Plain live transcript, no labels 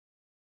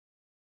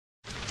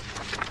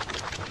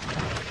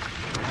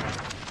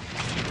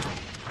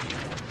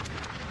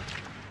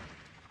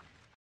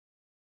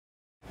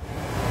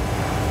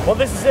Well,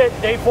 this is it,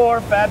 day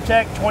 4,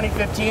 FABTECH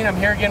 2015. I'm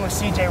here again with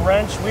CJ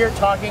Wrench. We are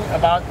talking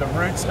about the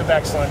roots of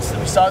excellence.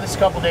 We saw this a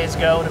couple days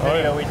ago in a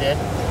video we did.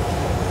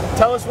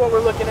 Tell us what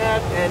we're looking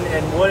at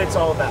and what it's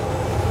all about.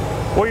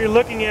 What you're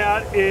looking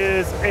at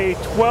is a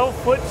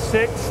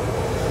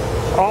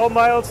 12'6", all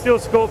mild steel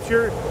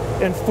sculpture,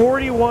 and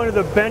 41 of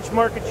the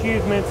benchmark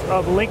achievements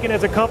of Lincoln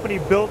as a company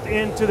built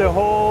into the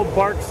whole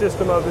bark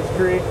system of this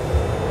tree.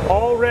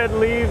 All red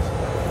leaves,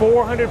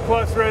 400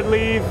 plus red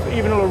leaves,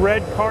 even a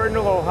red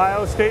cardinal,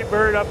 Ohio State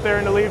bird up there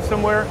in the leaves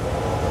somewhere.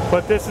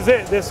 But this is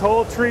it. This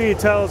whole tree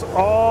tells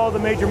all the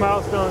major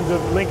milestones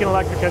of Lincoln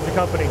Electric as a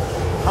company.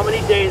 How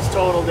many days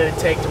total did it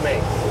take to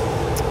make?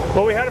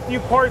 Well, we had a few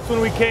parts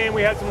when we came.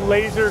 We had some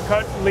laser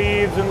cut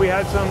leaves and we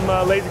had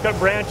some laser cut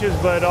branches,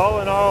 but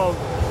all in all,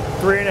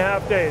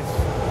 3.5 days.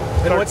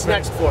 And what's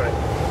next for it?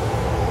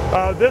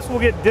 This will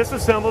get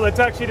disassembled. It's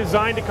actually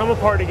designed to come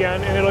apart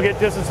again, and it'll get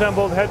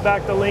disassembled, head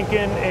back to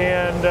Lincoln,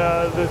 and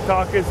the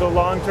talk is the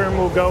long term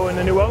will go in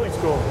the new welding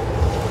school.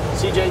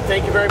 CJ,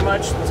 thank you very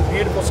much. It's a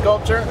beautiful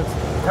sculpture.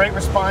 Great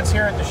response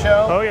here at the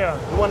show. Oh yeah.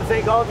 We want to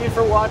thank all of you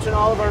for watching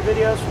all of our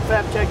videos from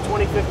FABTECH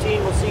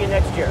 2015. We'll see you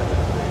next year.